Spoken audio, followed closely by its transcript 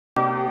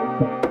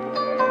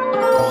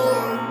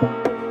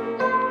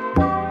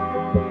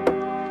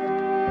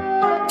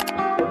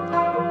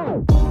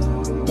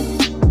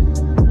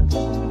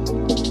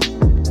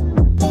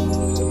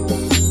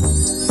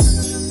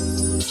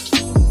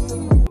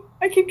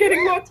keep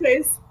getting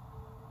mochas.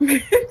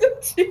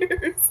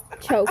 Cheers.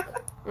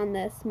 Choke on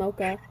this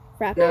mocha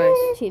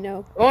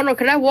frappuccino. Oh no,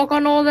 can I walk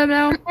on all of them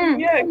now?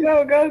 Yeah,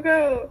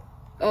 go.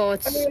 Oh,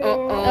 it's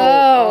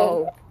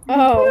Oh.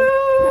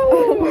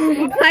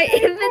 My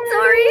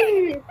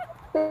inventory.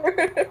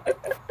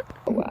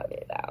 Wow, get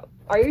it out.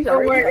 Are you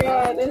Oh my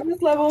god, this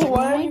is level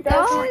 1. You guys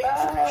are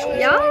bad.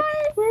 Yeah.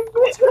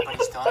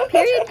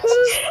 Period.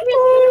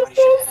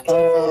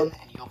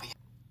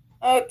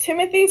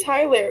 Timothy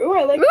Tyler. Ooh,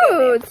 I like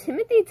Ooh, that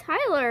Timothy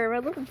Tyler. We're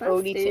looking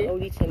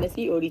Odie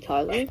Timothy, Odie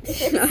Tyler. name.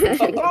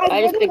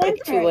 I just picked up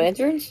 2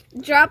 lanterns.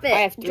 Drop it. I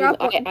have 3 Drop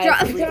I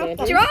have 3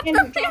 lanterns. Drop the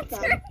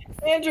lantern.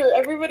 Andrew,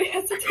 everybody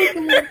has to take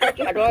them. How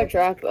do I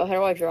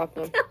drop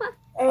them?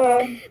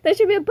 There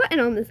should be a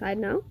button on the side,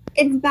 no?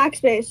 It's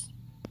backspace.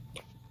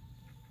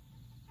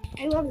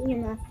 I love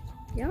EMF.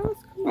 Yeah.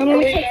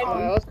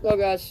 Alright, let's go,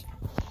 guys.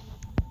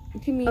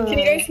 Can you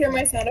guys hear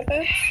my sound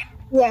effects?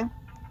 Yeah.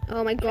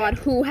 Oh my god,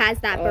 who has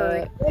that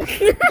bird?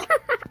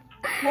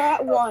 We're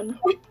at 1.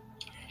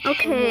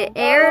 Okay,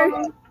 air.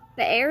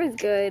 The air is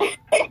good. Oh,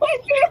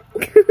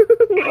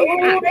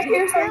 I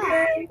hear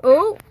something.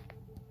 Oh,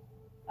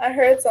 I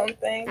heard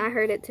something. I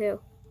heard it too.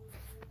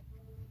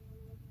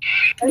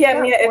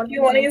 Yeah, Mia, if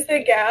you want to use the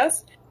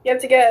gas, you have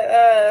to get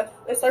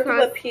it starts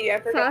with a P. I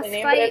forgot the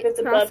name, but if it's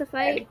above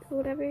Frostbite,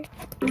 whatever.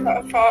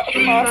 Frostbite.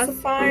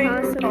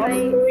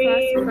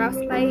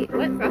 Frostbite.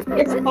 What? Frostbite?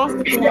 It's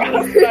frostbite.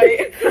 Yeah,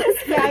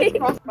 it's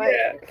frostbite.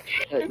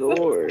 Good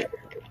lord.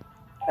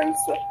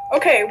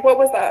 Okay, what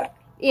was that?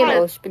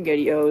 Oh,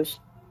 SpaghettiOs.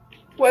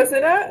 Was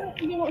it at? I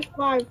think it was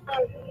 5.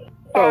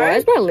 Bro, why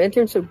is my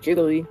lantern so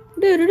jiggly?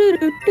 Are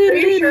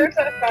you sure it's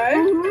at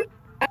 5?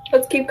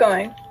 Let's keep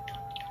going.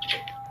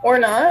 Or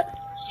not.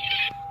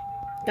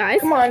 Guys,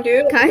 Come on,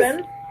 dude. Guys?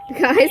 Open.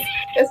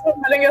 It's not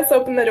letting us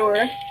open the door.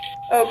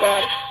 Oh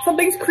god.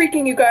 Something's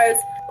creaking, you guys.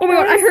 Oh my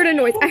god, I heard a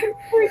noise.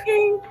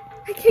 Creaking.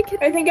 I can't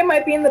get. I think it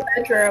might be in the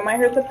bedroom. I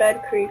heard the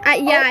bed creak.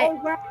 Yeah.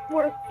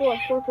 Four.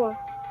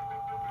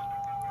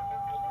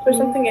 There's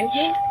something in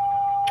here?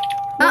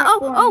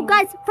 Oh,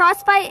 guys,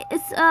 frostbite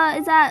is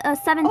at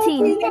 17.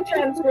 Freezing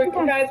temps.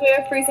 Guys, we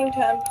have freezing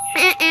temps.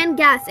 And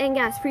gas.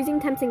 Freezing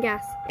temps and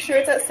gas. Sure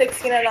it's at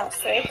 16 and not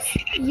 6?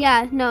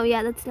 Yeah,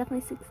 that's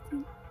definitely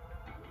 16.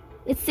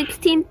 It's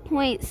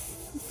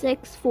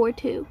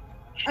 16.642.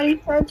 Are you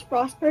sure it's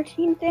frost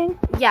protein thing?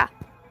 Yeah.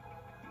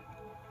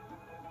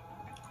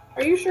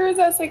 Are you sure it's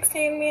at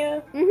 16,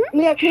 Mia?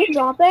 Yeah, can you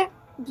drop it?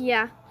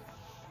 Yeah.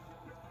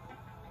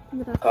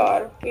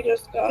 God, we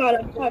just got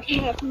it. Guys,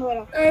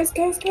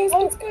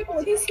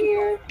 he's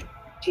here.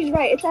 She's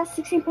right, it's at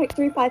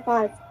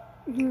 16.355.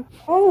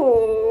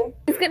 Oh.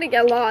 It's gonna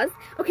get lost.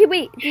 Okay,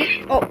 wait.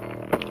 Mia. Okay.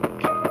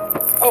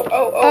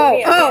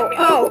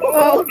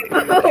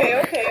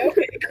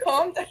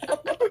 Calm down.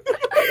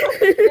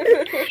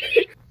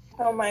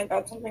 Oh my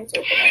god, something's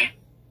opening.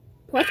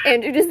 What?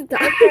 Andrew just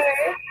died.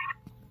 Okay.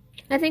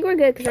 I think we're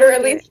good. Or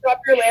at least drop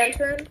your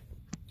lantern.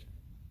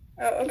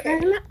 Oh, okay.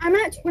 I'm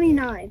at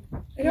 29.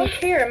 I don't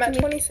care, I'm at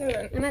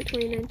 27. I'm at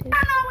 29 too.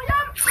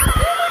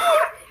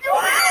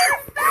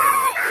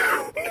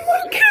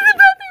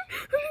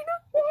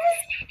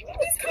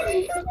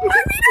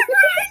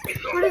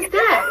 What is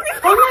that?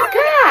 Oh my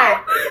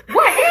god!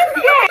 What is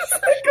this?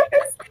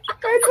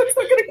 Guys, let's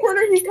look at a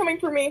corner. He's coming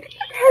for me.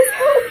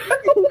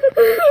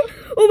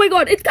 Oh my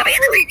god, it's coming!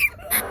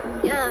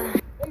 Yeah.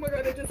 Oh my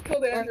god, I just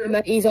killed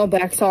Andrew. He's on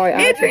back. Sorry.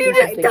 Andrew, you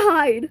just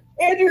died.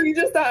 Andrew, you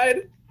just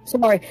died.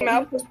 Sorry.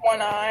 Mouth with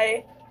 1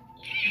 eye.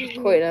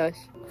 Quite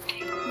nice.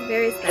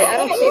 Very I sad.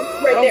 don't see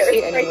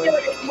it anywhere.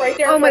 It's right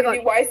there. Oh my in front of god.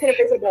 you. Why is it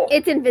invisible?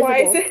 It's invisible. Why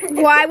is it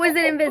invisible? Why was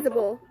it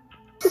invisible?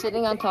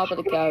 Sitting on top of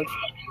the couch.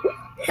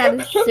 That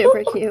is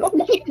super cute.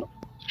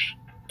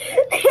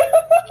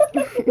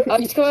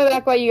 He's coming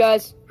back by you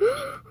guys.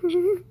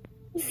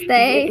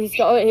 Stay.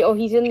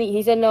 He's in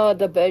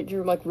the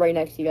bedroom, like right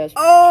next to you guys.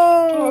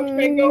 Oh, can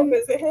I go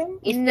visit him?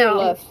 He's to No. the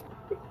left.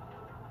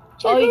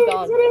 Oh, he's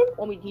gone.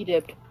 Oh, he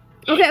dipped.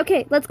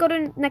 Okay, let's go to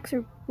the next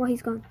room while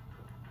he's gone.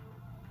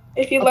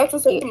 If he lets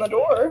us open the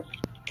door.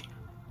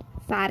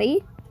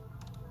 Fatty.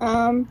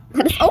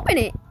 Let us open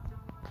it.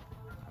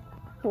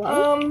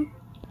 Hello?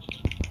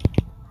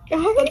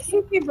 Let's see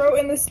if he wrote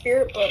in the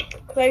spirit book.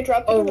 Because I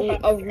dropped it in the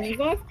A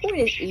revive point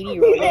is 80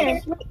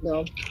 right now.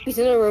 No. He's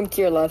in the room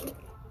to your left.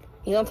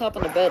 He's on top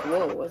of the bed.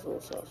 Whoa, what's a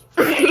little sus?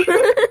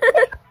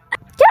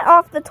 Get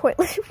off the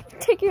toilet.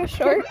 Take your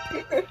short.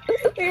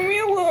 Leave me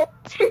alone.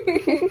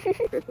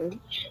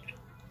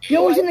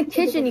 Yo, he's in the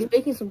kitchen. He's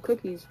baking some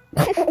cookies.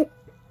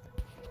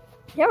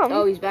 Yum.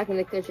 Oh, he's back in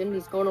the kitchen.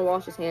 He's going to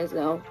wash his hands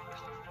now.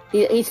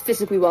 He's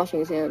physically washing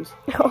his hands.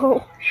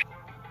 Oh.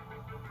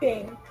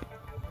 Dang.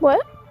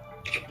 What?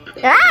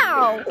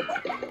 Ow!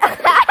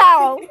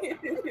 Ow!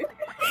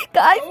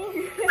 Guys.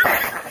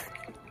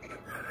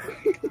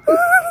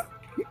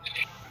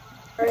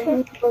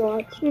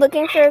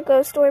 Looking for a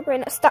ghost orb right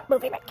now. Stop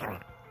moving my camera.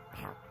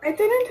 I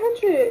didn't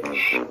touch it.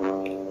 Okay,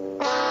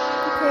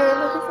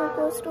 looking for a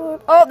ghost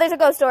orb. Oh, there's a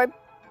ghost orb.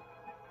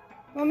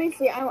 Let me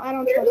see. I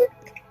don't trust it.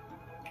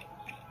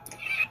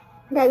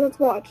 Guys, let's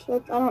watch. I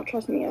don't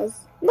trust me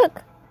as.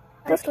 Look.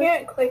 I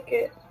can't click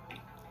it.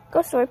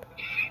 Ghost orb.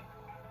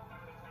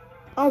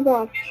 I'll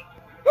watch.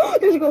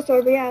 There's a ghost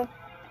orb, yeah.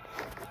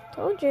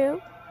 Told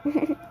you.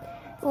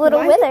 A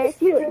little wither.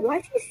 Why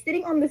is he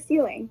sitting on the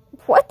ceiling?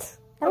 What?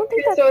 I don't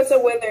think that's... So it's a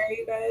wither,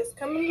 you guys.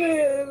 Come in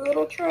the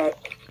little truck.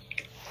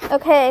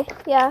 Okay,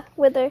 yeah,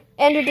 wither.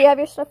 Andrew, do you have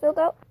your stuff filled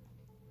out?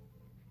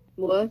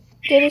 What?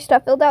 Do you have your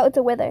stuff filled out? It's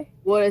a wither.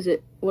 What is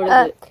it? What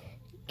is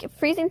it?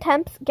 Freezing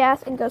temps,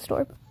 gas, and ghost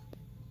orb.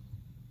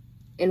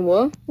 And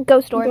what?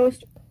 Ghost orb.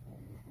 Ghost.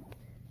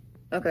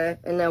 Okay,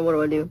 and then what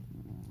do I do?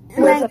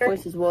 Wither.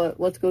 Choice is what?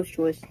 What's ghost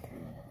choice?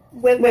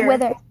 Wither.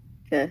 Wither.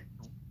 Okay.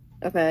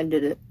 Okay, I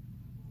did it.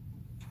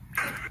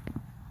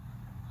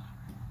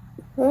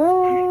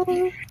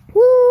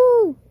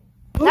 Woo!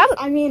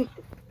 I mean,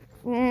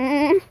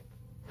 Mm.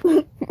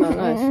 Oh,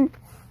 nice.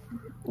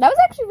 That was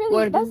actually really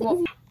What- that was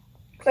easy.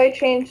 So I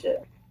changed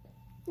it.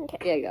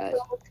 Okay. Yeah, guys.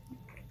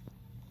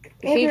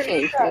 She Andrew,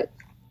 changed shut. it.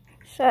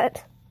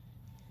 Shut.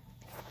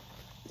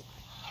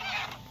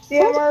 See,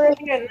 I'm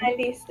already at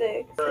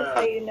 96. That's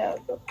how you know.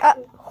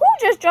 Who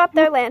just dropped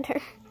their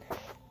lantern?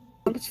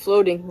 It's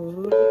floating.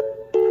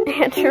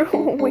 Andrew,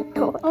 oh my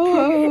god.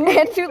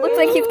 Andrew looks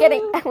like he's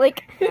getting,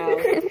 like,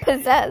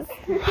 possessed.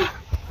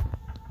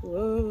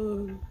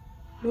 Whoa.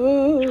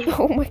 Whoa.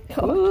 Oh my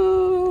god.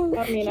 Whoa.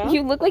 Armina.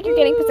 You look like you're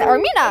getting possessed.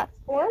 Armina!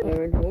 How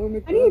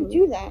do you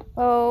do that?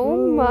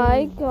 Oh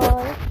my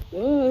god.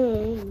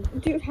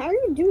 Dude, how are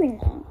you doing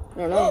that?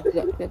 I don't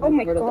know. Oh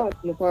my God.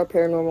 I'm a part of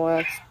paranormal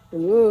acts.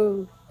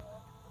 Whoa.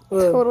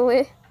 Whoa.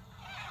 Totally.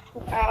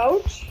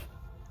 Ouch.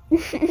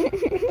 Right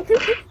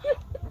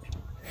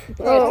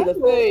to the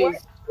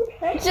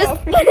face.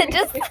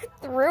 Just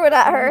threw it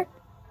at her.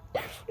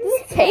 This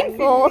is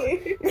painful.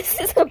 This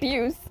is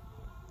abuse.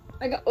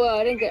 I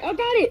didn't get. I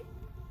got it.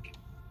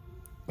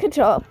 Good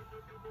job.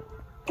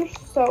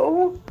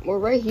 So, We're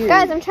right here.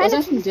 Guys, I'm trying to-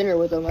 Let's have some dinner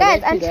with them.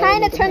 Guys, I'm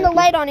trying to turn the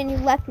light on and you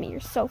left me. You're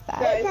so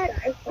fast.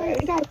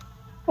 guys.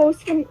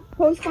 Post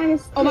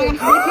finest. Oh my gosh!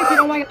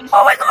 Oh my gosh!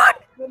 Oh my god!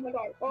 Oh my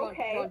god.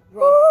 Okay.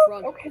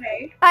 Run.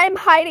 Okay. I'm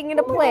hiding in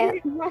a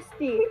plant.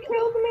 Rusty. He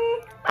killed me.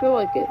 I feel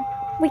like it.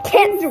 We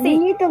can't We see.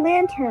 need the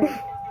lantern.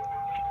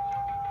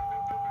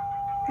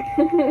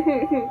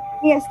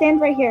 Yeah, stand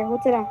right here.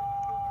 What's it at?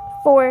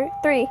 4,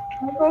 3.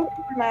 I'm going to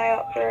keep an eye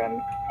out for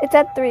him. It's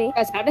at 3.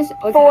 Guys, how does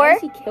Four.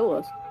 he kill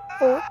us?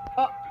 4.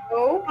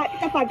 Oh,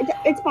 It's at 5.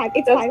 It's 5.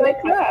 It's just 5. like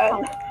It's that.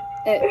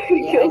 5.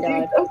 He Yeah, I kills you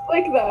died. just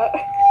like that.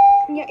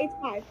 Yeah, it's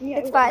 5. Yeah,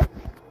 It's 5.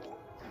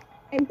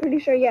 I'm pretty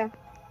sure, yeah.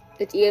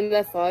 It's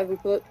EMF 5 we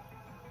put.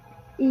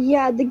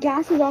 Yeah, the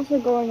gas is also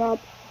going up.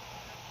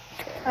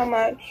 How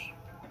much?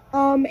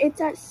 It's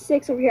at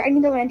 6 over here. I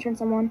need the lantern,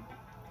 someone.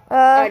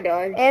 I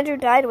died. Andrew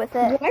died with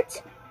it.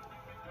 What?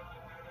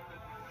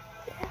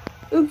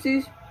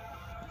 Oopsies.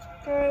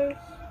 Guys,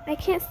 I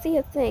can't see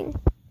a thing.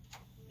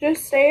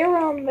 just stay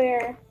around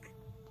there.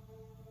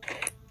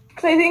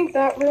 Cause I think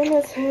that room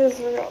is his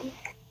room.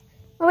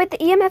 Oh wait, the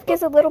EMF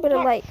gives a little bit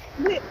of light.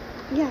 Wait.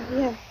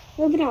 Yeah.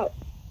 Hold it out.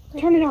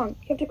 Turn it on.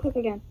 You have to click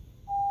again.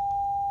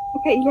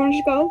 Okay, you want to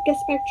just go? Get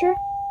Spectre?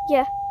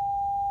 Yeah.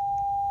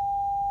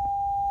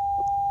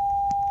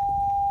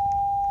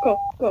 Go.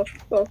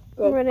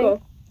 I'm running.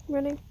 Go.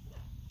 Running.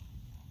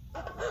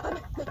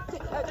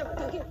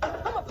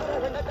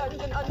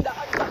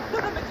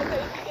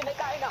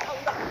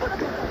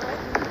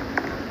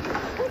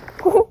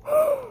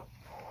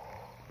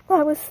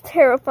 That was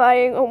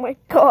terrifying. Oh my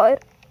god.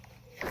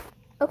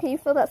 Okay, you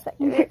filled that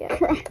spectator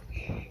again.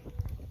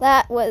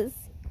 That was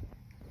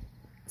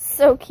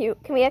so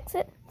cute. Can we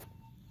exit?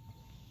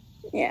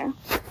 Yeah.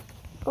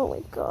 Oh my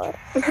god.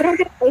 If we don't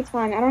get it's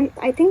fine.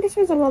 I think this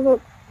was a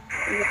level.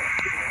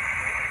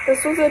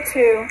 This was a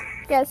 2.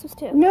 Yeah, this was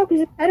 2. No,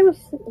 because it said it was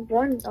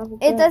 1.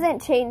 It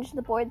doesn't change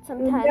the board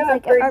sometimes. Yeah,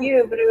 like for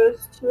you, but it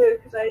was 2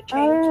 because I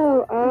changed.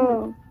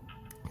 Oh.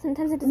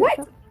 Sometimes it doesn't. What?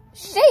 show.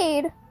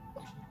 Shade.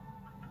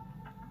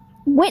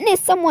 Witness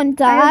someone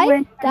I have die.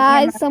 witness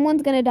Guys, EMF.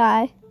 someone's gonna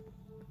die.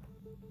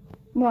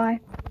 Why?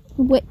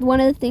 One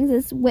of the things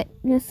is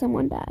witness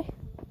someone die.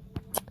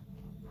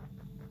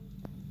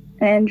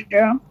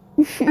 Andrew.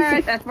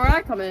 Alright, that's where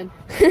I come in.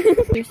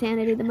 Your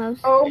sanity the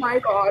most. Oh my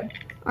god.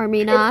 It's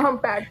Armina.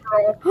 Humpback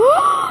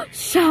Girl.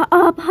 Shut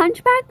up,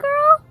 Hunchback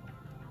Girl.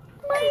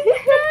 My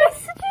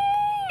bestie.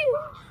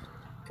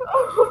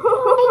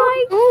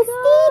 Oh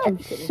my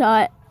god.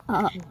 Shut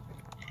up.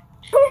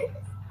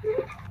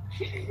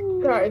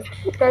 Guys,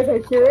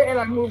 I hear it and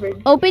I'm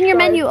moving. Open your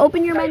Guys, menu.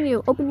 Open your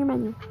menu. Open your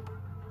menu.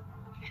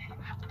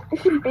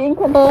 Being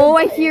Oh,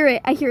 I hear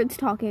it. I hear it's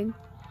talking.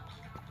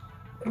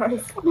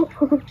 Guys.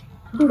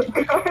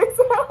 Guys,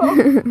 help.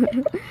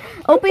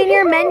 Open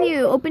your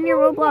menu. Open your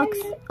Roblox.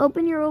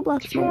 Open your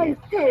Roblox menu.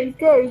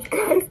 Guys,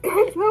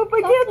 help,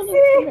 I can't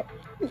see.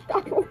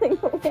 Stop holding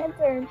the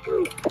lantern.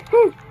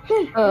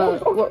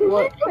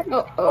 What?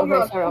 Oh, no,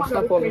 okay, sorry, I'll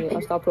stop holding it.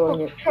 I'll stop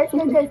holding it. Guys, I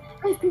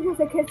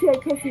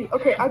can't see.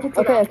 Okay, I can see.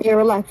 Okay,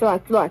 relax.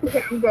 Okay,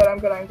 I'm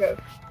good.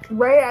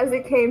 Right as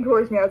it came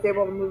towards me, I was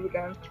able to move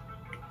again.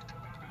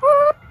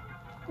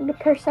 The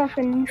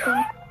Persephone thing.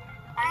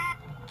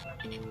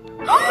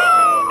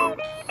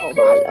 Oh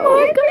my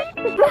lord.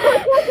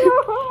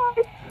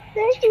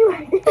 Thank you.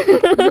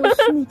 Yo,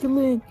 sneaky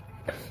link.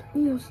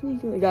 Yo,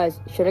 sneaky link. Guys,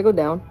 should I go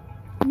down?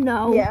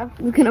 No. Yeah.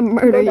 We're gonna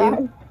murder you.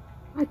 Down.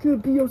 I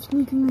could be your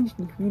sneaky link.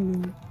 Sneaky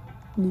link.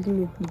 Sneaky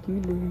link.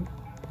 Sneaky link.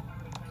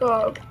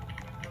 Stop.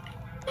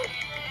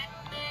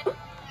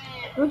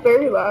 It's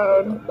very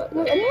loud.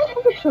 Does anyone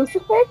have a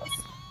crucifix?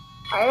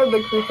 I have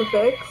the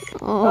crucifix.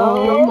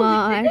 Oh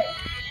my.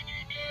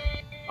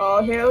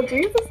 All hail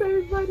Jesus,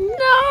 everybody. No!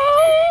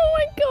 Oh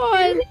my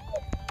god.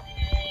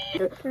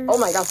 Oh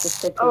my gosh,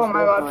 this picture. Oh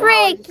my god.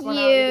 Frick Oh,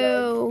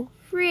 you.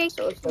 Frick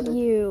So excited.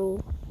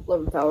 you.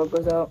 Love the power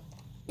goes out.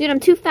 Dude, I'm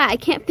too fat. I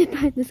can't fit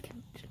behind this couch.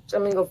 So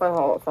I'm gonna go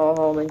follow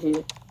Hall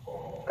Jesus.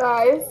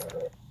 Guys,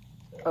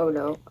 Oh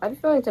no. I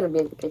just feel like it's gonna be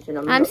in the kitchen.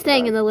 I'm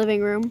staying in the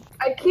living room.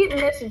 I keep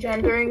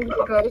misgendering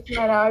the ghost and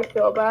now I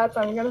feel bad,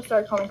 so I'm gonna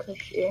start calling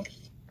Christy.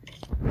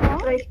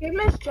 But I keep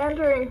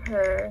misgendering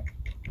her.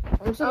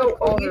 I'm just gonna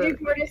call her. Ouija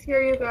board is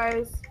here, you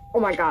guys. Oh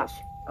my gosh.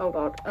 Oh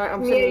god.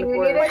 I'm We sitting in the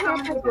need corner. to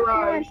come to the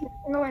garage. Turn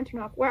the lantern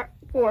off. Where?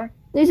 4.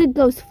 There's a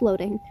ghost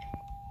floating.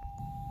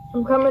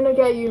 I'm coming to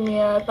get you,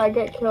 Mia. If I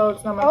get killed,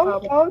 it's not my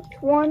problem. Oh,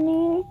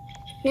 20.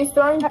 He's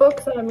throwing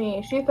books at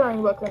me. She's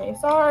throwing books at me.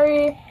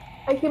 Sorry.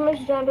 I keep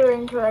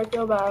misgendering her. I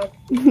feel bad.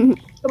 Come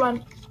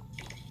on.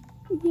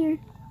 Here.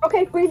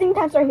 Okay, freezing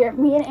temps are here.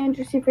 Me and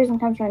Andrew see freezing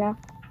temps right now.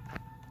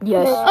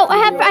 Yes. Oh, I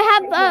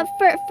have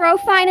Fro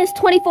Fine is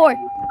 24.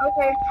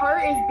 Okay,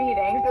 heart is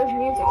beating. There's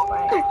music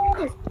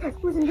playing. Guys,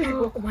 who's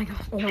invisible? Oh my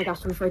gosh. Oh my gosh.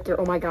 It was right there.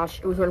 Oh my gosh.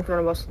 It was right in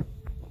front of us.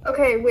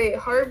 Okay, wait.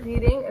 Heart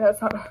beating?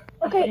 That's not.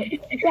 Okay,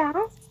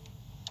 gas.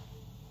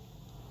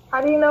 How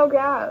do you know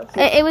gas?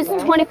 It was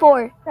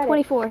 24.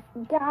 24.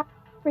 Gas,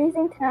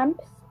 freezing temps.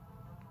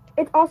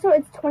 It's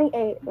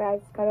 28,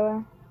 guys, by the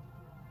way.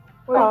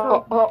 What are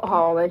you talking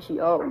Oh, and she.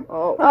 Oh. I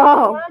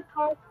Oh. want to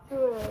talk to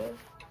her.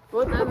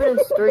 What's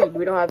evidence 3?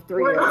 We don't have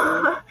 3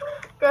 right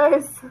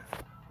Guys.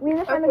 We need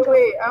to find Okay, a ghost.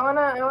 wait.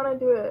 I wanna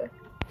do it.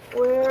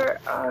 Where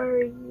are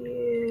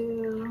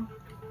you?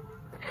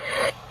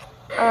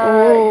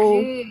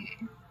 Oh. G.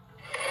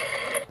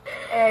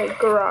 Hey,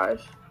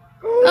 garage.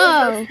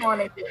 Oh.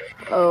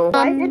 Oh.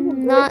 Why is it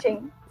I'm not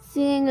glitching?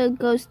 seeing a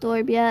ghost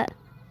orb yet.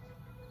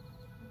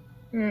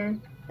 Hmm.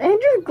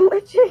 Andrew's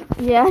glitching.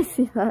 Yeah, I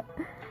see that.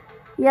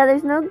 Yeah,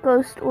 there's no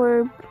ghost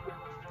orb.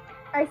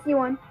 I see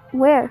one.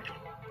 Where?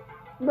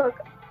 Look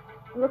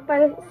by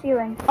the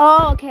ceiling.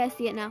 Oh, okay, I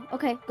see it now.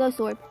 Okay, ghost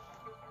orb.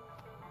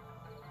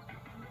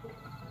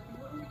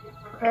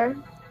 Okay.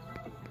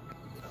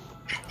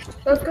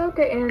 Let's go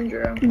get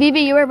Andrew.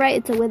 Vivi, you were right.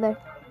 It's a wither.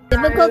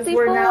 Difficulty Guys,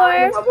 we're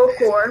now in 4, level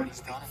 4.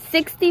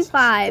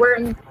 65. We're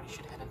in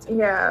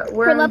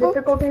level?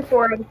 difficulty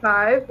 4 and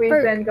 5. We've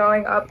For- been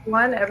going up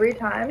 1 every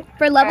time.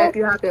 For If level,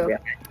 you have to.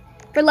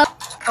 for level.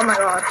 Oh my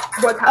god.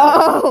 What's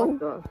happening?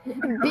 Oh,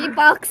 What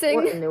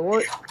beatboxing. in the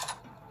what?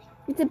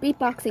 It's a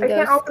beatboxing I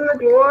can't ghost. open the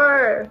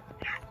door.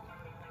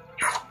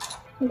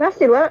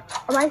 Bestie, what?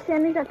 My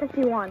standing's at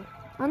 51.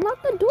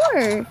 Unlock the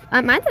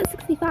door. Mine's at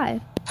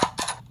 65.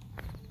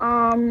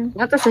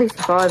 Not the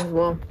 65 as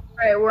well.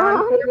 Alright, we're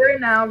on 4 right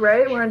now,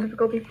 right? We're on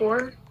difficulty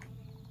 4.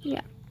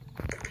 Yeah.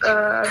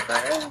 5,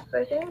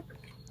 I think.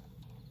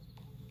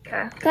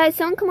 Okay. Guys,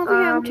 someone come over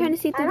here. I'm trying to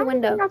see I through the don't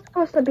think window. we're not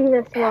supposed to be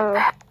this low.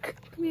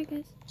 Come here,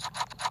 guys.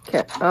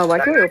 Okay. Why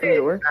can't we open the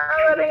door?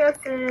 Not letting us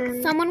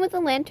in. Someone with a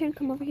lantern,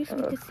 come over here so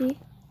we can see.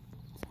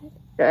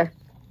 Okay.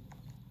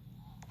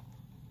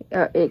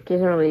 It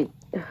can't really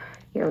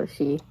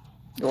see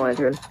the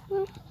lantern.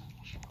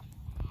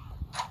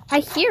 I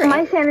hear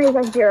My it. sandy's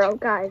at 0,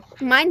 guys.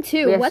 Mine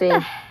too. Yeah, What same.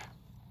 the?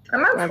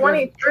 I'm at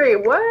 23.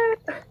 What?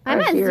 I'm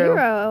at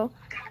 0.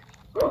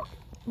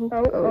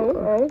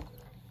 Oh.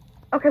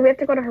 Okay, we have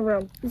to go to her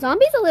room.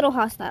 Zombie's a little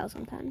hostile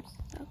sometimes.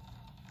 So.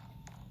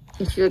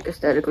 Is she like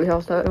aesthetically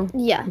hostile?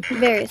 Yeah,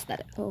 very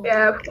aesthetic. Oh.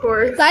 Yeah, of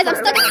course. Guys, I'm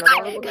stuck.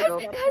 Guys,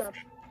 Guys.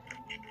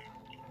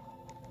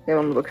 Yeah,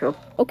 on the bookshelf.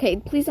 Okay,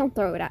 please don't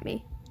throw it at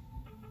me.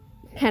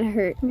 Kind of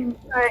hurt.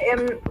 I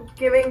am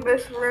giving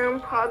this room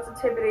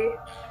positivity.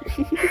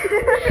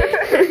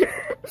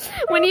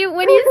 when you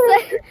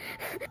say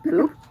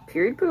Poop?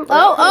 Period poop?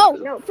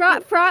 No.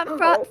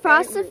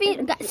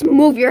 Frostrophine, guys,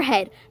 move your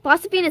head.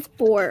 Frostrophine is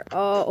 4.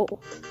 Oh,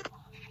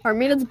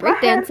 Armina's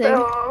breakdancing.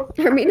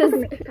 Armina's.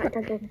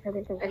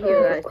 I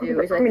hear that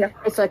too.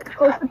 It's like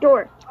Close the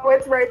door. Oh,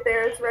 it's right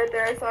there. It's right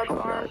there. I saw it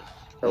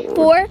on.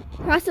 4.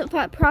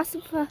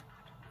 Frostrophine.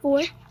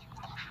 4.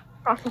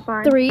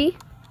 Crossifying. 3.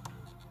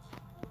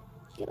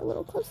 Get a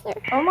little closer.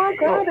 Oh my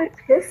god, it's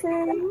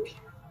hissing.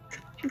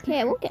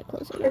 Okay, I won't get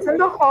closer. It's in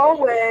the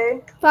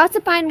hallway.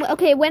 Frostrophine.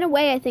 Okay, it went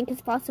away. I think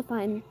because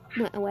Frostrophine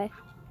went away.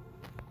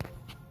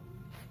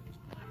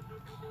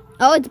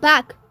 Oh, it's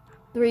back.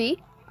 3.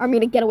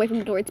 Armina, get away from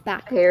the door. It's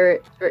back. Hear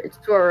it. It's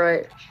to our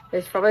right.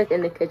 It's probably like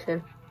in the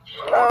kitchen.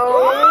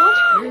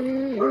 Oh.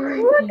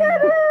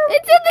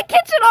 It's in the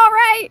kitchen, all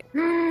right.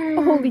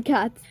 Holy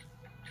cats.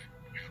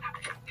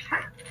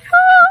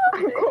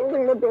 I'm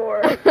closing the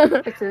door.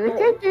 It's in the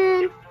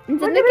kitchen.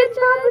 It's Look in at the it kitchen.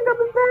 stopping up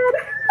in bed.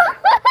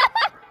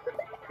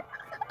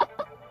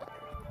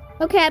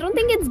 Okay, I don't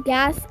think it's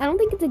gas. I don't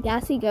think it's a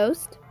gassy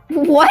ghost.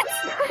 What?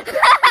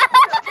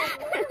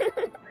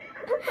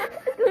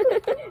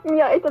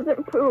 Yeah, it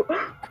doesn't poop. What?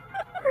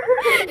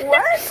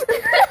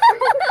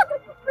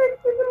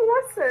 Makes even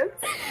less sense.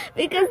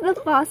 Because the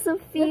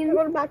phosphine,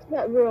 Go back to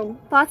that room.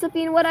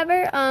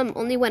 whatever,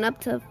 only went up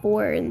to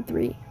 4 and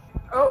 3.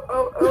 Oh.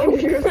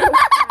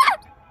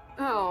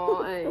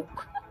 Oh, hey.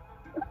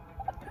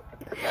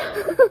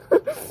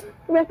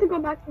 We have to go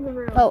back to the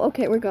room. Oh,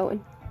 okay, we're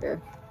going.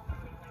 Here.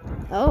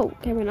 Oh,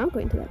 okay, we're not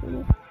going to that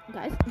room.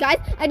 Guys,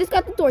 I just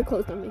got the door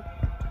closed on me.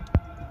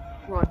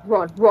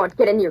 Run,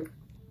 get in here.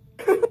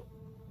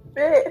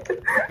 Shit.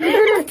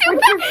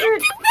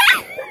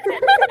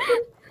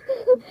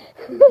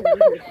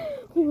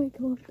 Oh my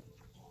god.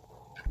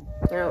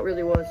 Yeah, it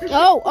really was.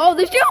 Oh,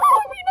 the shoe!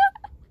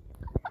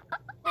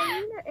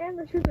 Alina and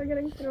the shoes are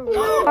getting through.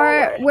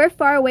 We're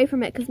far away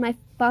from it because my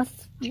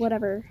boss,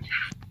 whatever.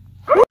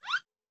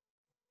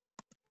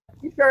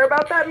 You sure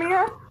about that,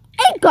 Mia?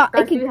 Guys,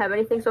 do you have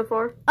anything so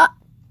far?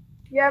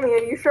 Yeah,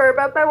 Mia, you sure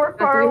about that? We're Guys,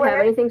 far do you away. have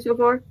anything so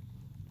far?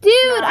 Dude,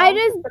 No, I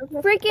just that's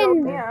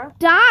freaking Mia.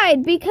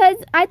 died because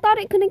I thought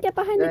it couldn't get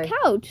behind the Okay.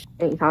 couch.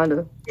 Ain't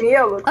kinda.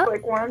 Mia looks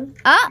like one.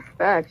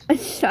 Facts.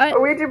 Shut. A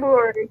Ouija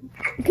board.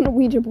 I'm gonna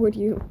Ouija board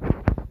you.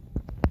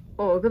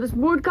 Oh, look at this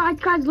board, guys,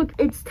 look,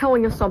 it's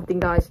telling us something,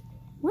 guys.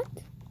 What?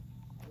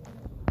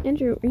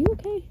 Andrew, are you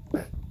okay?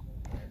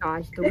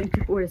 Guys, the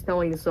Ouija board is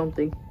telling us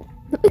something.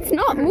 It's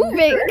not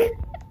moving.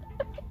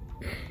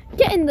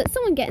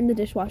 Someone get in the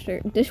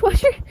dishwasher.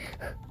 Dishwasher?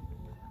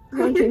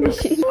 Laundry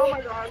machine. Oh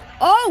my god.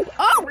 Oh,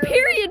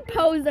 period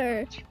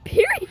poser.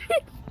 Period.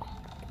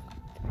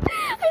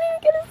 I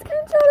didn't get a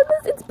screenshot of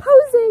this. It's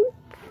posing.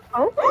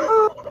 Oh.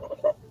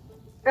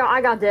 Yeah,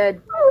 I got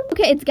dead.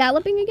 Okay, it's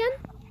galloping again.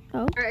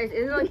 It's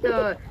in like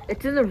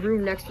it's in the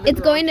room next to the It's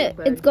going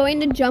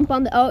bed. to jump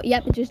on the. Oh,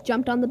 yep, it just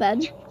jumped on the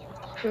bed.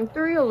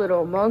 3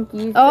 little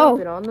monkeys Oh.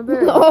 jumping on the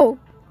bed. Oh,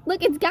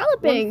 look, it's One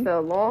galloping.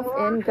 fell off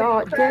and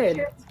got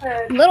dead.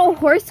 Little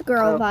horse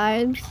girl Oh.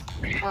 vibes.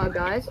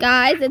 Guys,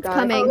 It's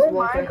coming. it's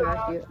walking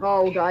past you.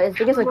 Oh, guys, I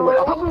think it's like Oh,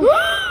 water.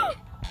 what?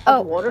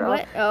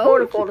 Water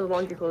Oh, fall to the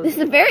laundry clothes. this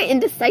is very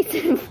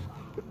indecisive.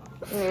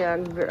 Yeah,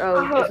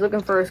 he's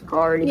looking for his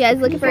car. And Yeah,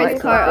 he's looking for his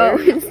like, car.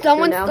 there. Oh, So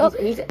someone now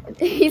stole.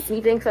 he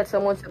thinks that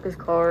someone took his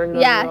car. And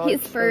Yeah,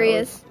 he's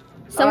furious.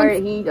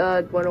 Alright, he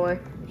went away.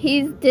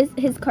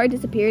 His car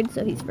disappeared,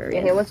 so he's Yeah,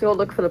 furious. he wants to go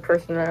look for the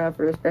person that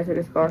took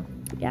his car.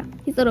 Yeah,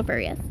 he's a little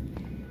furious.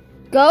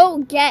 Go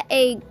get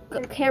a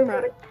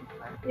camera.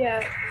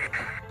 Yeah.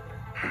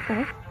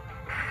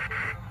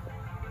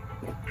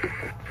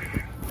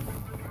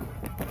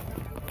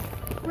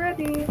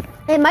 Ready.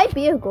 It might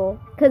be a goal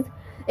because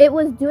it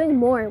was doing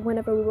more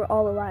whenever we were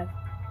all alive.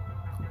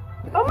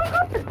 Oh my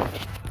god.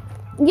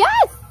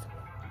 Yes.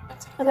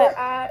 We're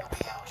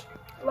at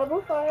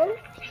level 5.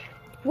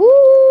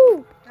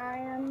 Woo! I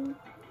am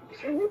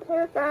extremely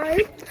terrified.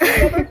 We've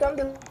never done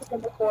this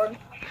before.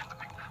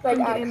 Like,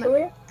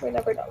 actually, we've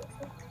never done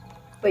this.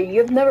 Wait,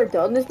 you've never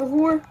done this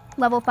before?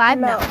 Level 5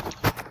 No. now.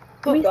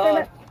 Oh We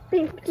god.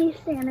 said 50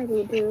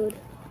 sanity, dude.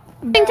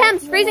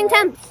 Freezing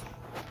temps.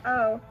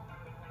 Oh.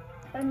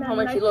 And then How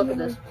much you look at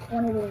this?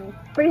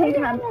 Freezing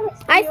temps.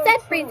 I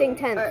said freezing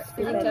temps. Alright,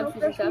 freezing temps,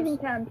 Freezing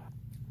temps.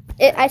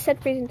 I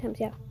said freezing temps.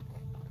 Yeah.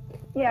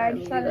 Yeah, I Let me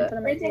just do had it in that. front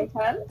of my Freezing face.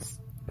 temps?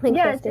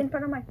 Yeah, it's in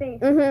front of my face.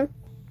 Mhm.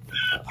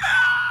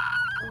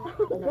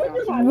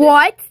 What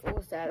What?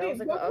 was that? That was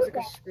like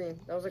a scream.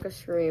 That was like a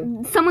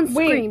scream. Someone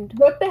Wait, screamed.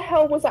 what the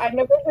hell was that? I've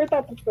never heard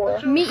that before.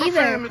 Me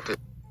either.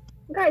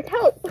 Guys,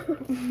 help!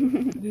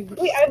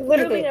 Wait, I've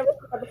literally never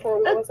heard that before.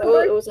 What was That's that? the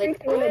it was first like-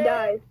 thing when it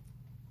dies.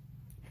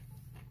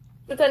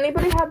 Does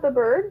anybody have the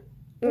bird?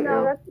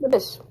 No, that's the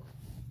This.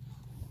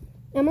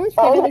 I'm only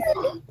scared of this.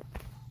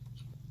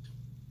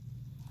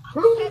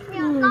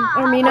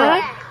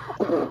 Armina.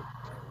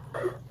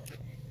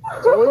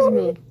 That was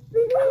me.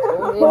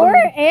 Poor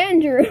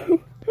Andrew.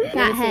 Got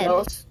Anything head.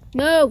 else?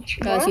 No.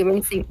 Guys, you have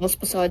anything else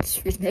besides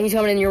freezing? He's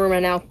coming in your room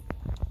right now.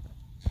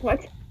 What?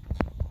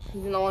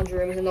 He's in the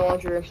laundry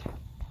room.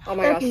 Oh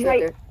my gosh, He's he's right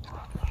there.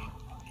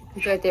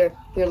 He's right there. To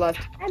your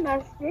left. I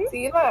must be.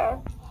 See you there.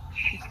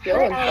 He's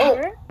killing.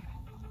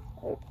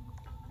 Oh,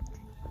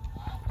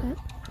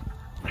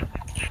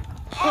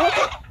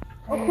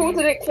 Who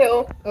did it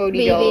kill? Odie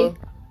Baby. Dollar.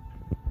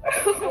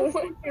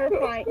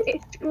 Terrifying.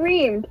 It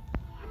screamed.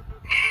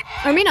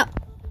 Armina.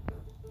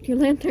 Your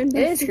lantern. It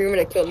didn't scream and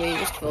it killed me. It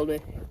just killed me.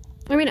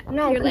 Armina.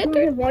 No, Your because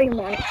lantern. the volume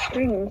on it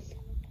screams.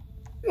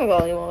 My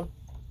volume on.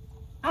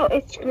 Oh,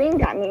 it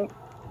screamed at me.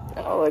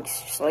 Oh,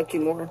 it's just like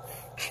you more.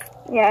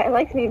 Yeah, it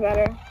likes me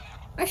better.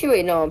 Actually,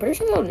 wait, no, I'm pretty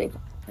sure they'll make.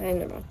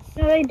 Never mind.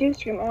 No, they do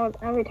scream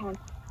every time.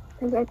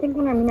 Because I think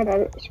when I'm in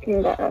it, it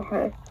screamed at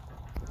her.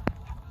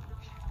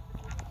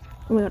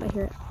 Oh my god, I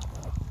hear it.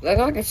 Like,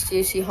 I can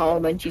still see Hollow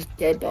Benji's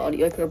dead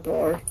body, like her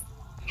bar.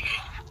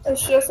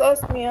 It's just us,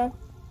 Mia.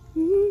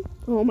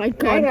 Oh my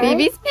god, Okay.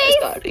 baby's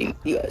face.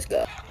 You guys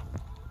got.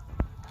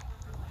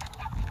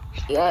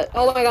 Yeah.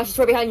 Oh my gosh, it's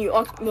right behind you.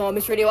 Oh, no,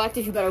 it's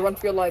radioactive. You better run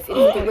for your life. It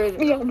is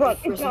Yeah, run.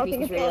 It's It's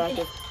melting. It's melting.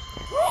 radioactive.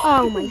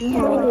 Oh my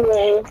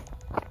god.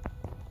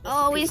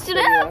 Oh, we should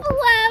have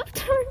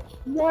left.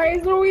 Why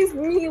is it always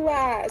me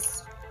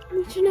last?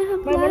 We shouldn't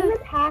have But what are left.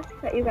 the tasks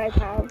that you guys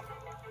have?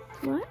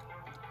 What?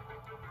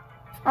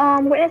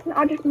 Witness an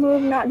object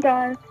move, not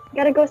done.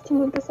 Get a ghost to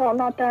move the salt,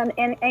 not done.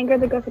 And anger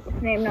the ghost with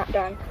its name, not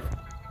done.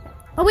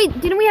 Oh wait,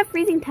 didn't we have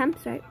freezing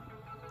temps, right?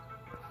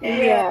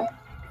 Yeah.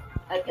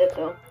 I did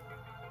though.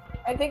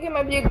 I think it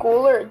might be a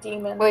ghoul or a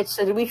demon. Wait,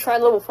 so did we try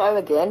level 5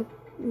 again?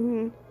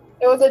 Mm-hmm.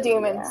 It was a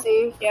demon,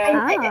 see? Yeah.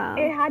 Ah.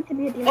 It had to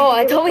be a demon. Oh,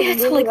 I because thought we it had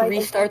was to really like light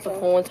restart the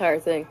infection. whole entire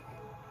thing.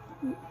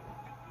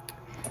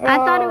 I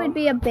thought it would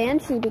be a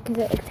banshee because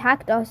it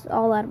attacked us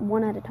all at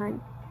one at a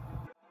time.